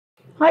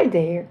Hi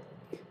there.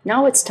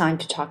 Now it's time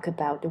to talk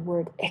about the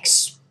word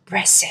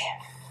expressive.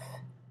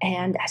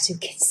 And as you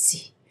can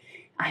see,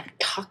 I'm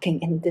talking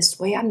in this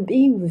way. I'm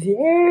being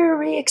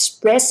very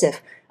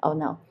expressive. Oh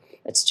no,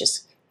 let's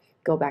just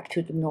go back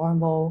to the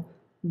normal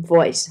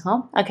voice,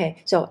 huh?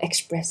 Okay, so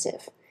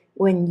expressive.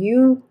 When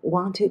you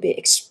want to be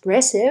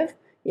expressive,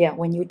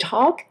 when you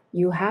talk,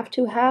 you have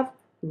to have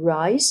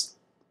rise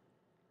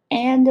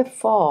and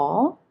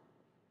fall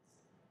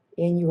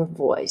in your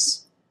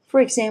voice. For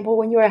example,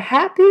 when you are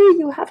happy,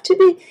 you have to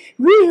be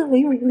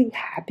really, really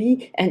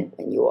happy. And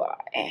when you are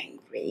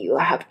angry, you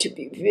have to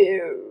be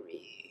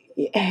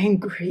very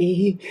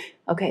angry.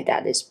 Okay,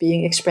 that is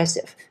being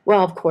expressive.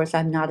 Well, of course,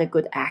 I'm not a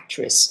good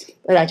actress,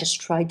 but I just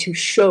try to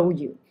show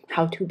you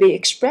how to be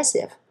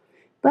expressive.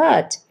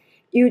 But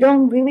you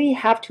don't really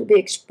have to be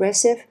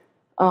expressive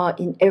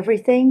in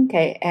everything.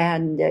 Okay,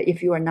 and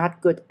if you are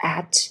not good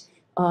at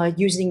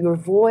using your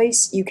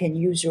voice, you can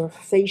use your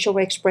facial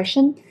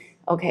expression.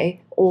 Okay,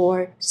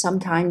 or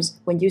sometimes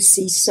when you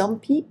see some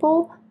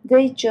people,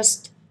 they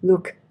just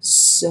look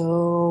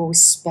so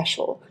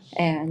special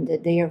and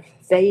their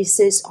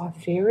faces are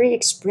very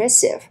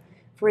expressive.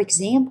 For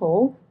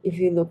example, if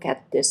you look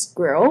at this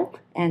girl,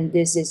 and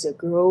this is a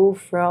girl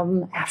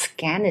from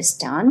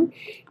Afghanistan,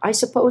 I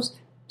suppose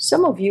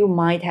some of you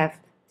might have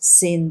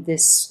seen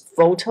this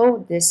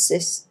photo. This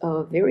is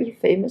a very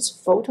famous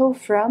photo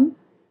from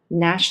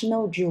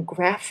National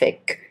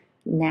Geographic.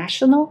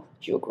 National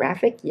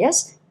Geographic,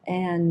 yes.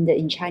 And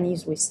in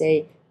Chinese, we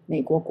say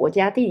美国国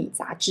家地理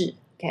杂志.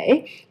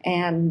 Okay,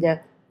 and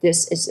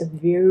this is a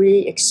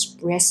very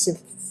expressive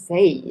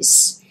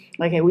face.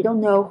 Okay, we don't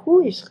know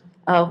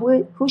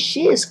who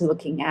she is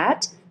looking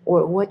at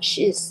or what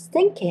she is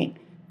thinking,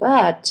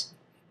 but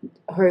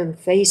her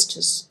face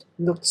just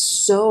looked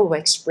so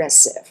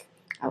expressive.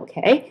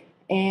 Okay,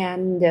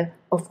 and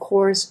of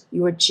course,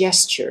 your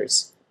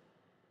gestures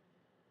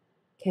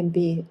can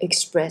be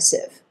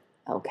expressive.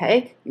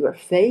 Okay, your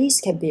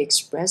face can be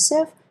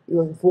expressive,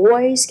 your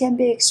voice can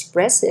be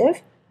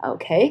expressive.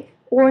 Okay,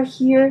 or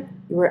here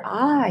your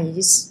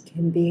eyes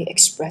can be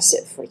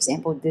expressive. For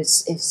example,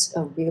 this is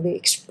a really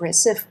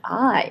expressive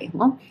eye.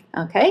 Huh?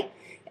 Okay,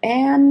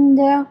 and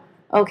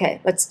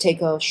okay, let's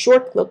take a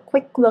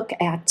quick look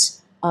at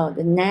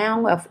the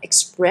noun of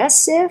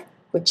expressive,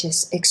 which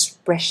is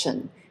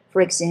expression. For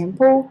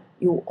example,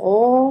 you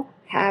all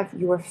have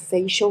your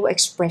facial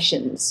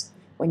expressions.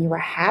 When you are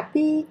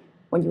happy,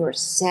 when you are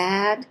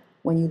sad,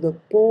 when you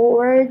look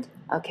bored,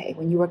 okay,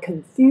 when you are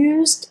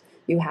confused,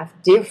 you have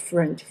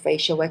different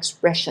facial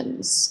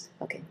expressions.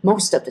 Okay,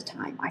 most of the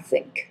time, I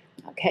think.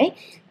 Okay,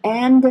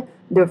 and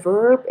the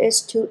verb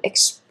is to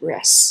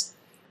express.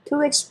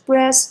 To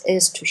express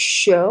is to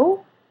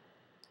show,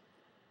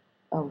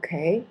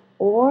 okay,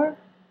 or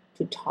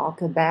to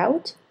talk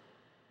about,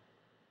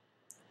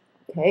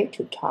 okay,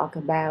 to talk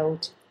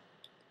about,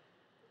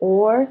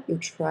 or you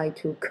try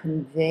to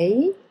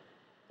convey,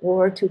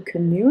 or to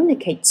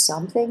communicate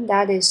something,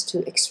 that is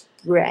to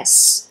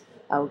express,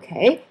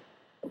 okay,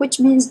 which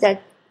means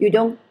that you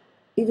do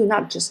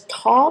not just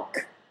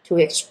talk to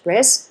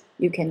express,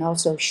 you can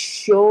also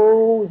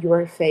show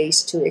your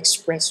face to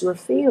express your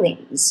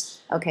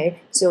feelings. Okay,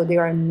 so there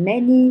are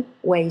many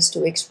ways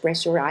to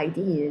express your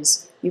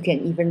ideas. You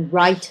can even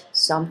write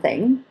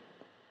something.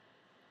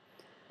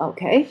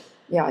 Okay,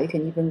 yeah, you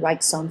can even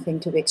write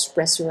something to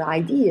express your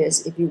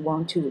ideas if you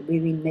want to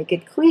really make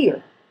it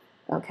clear.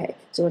 Okay,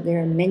 so there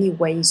are many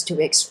ways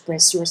to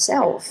express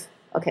yourself.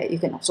 Okay, you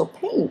can also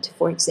paint,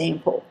 for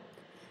example.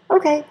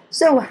 Okay,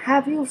 so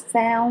have you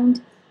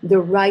found the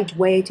right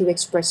way to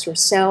express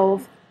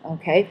yourself?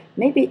 Okay,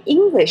 maybe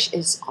English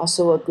is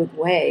also a good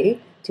way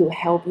to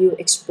help you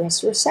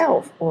express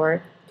yourself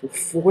or to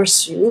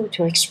force you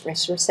to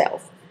express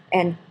yourself.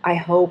 And I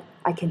hope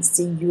I can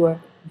see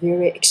your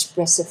very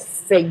expressive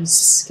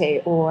face,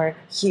 okay, or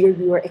hear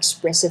your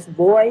expressive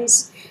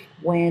voice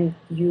when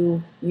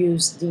you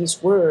use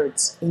these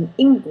words in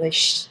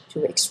English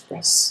to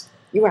express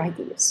your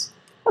ideas.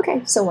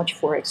 Okay, so much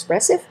for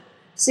expressive.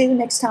 See you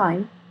next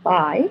time.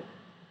 Bye.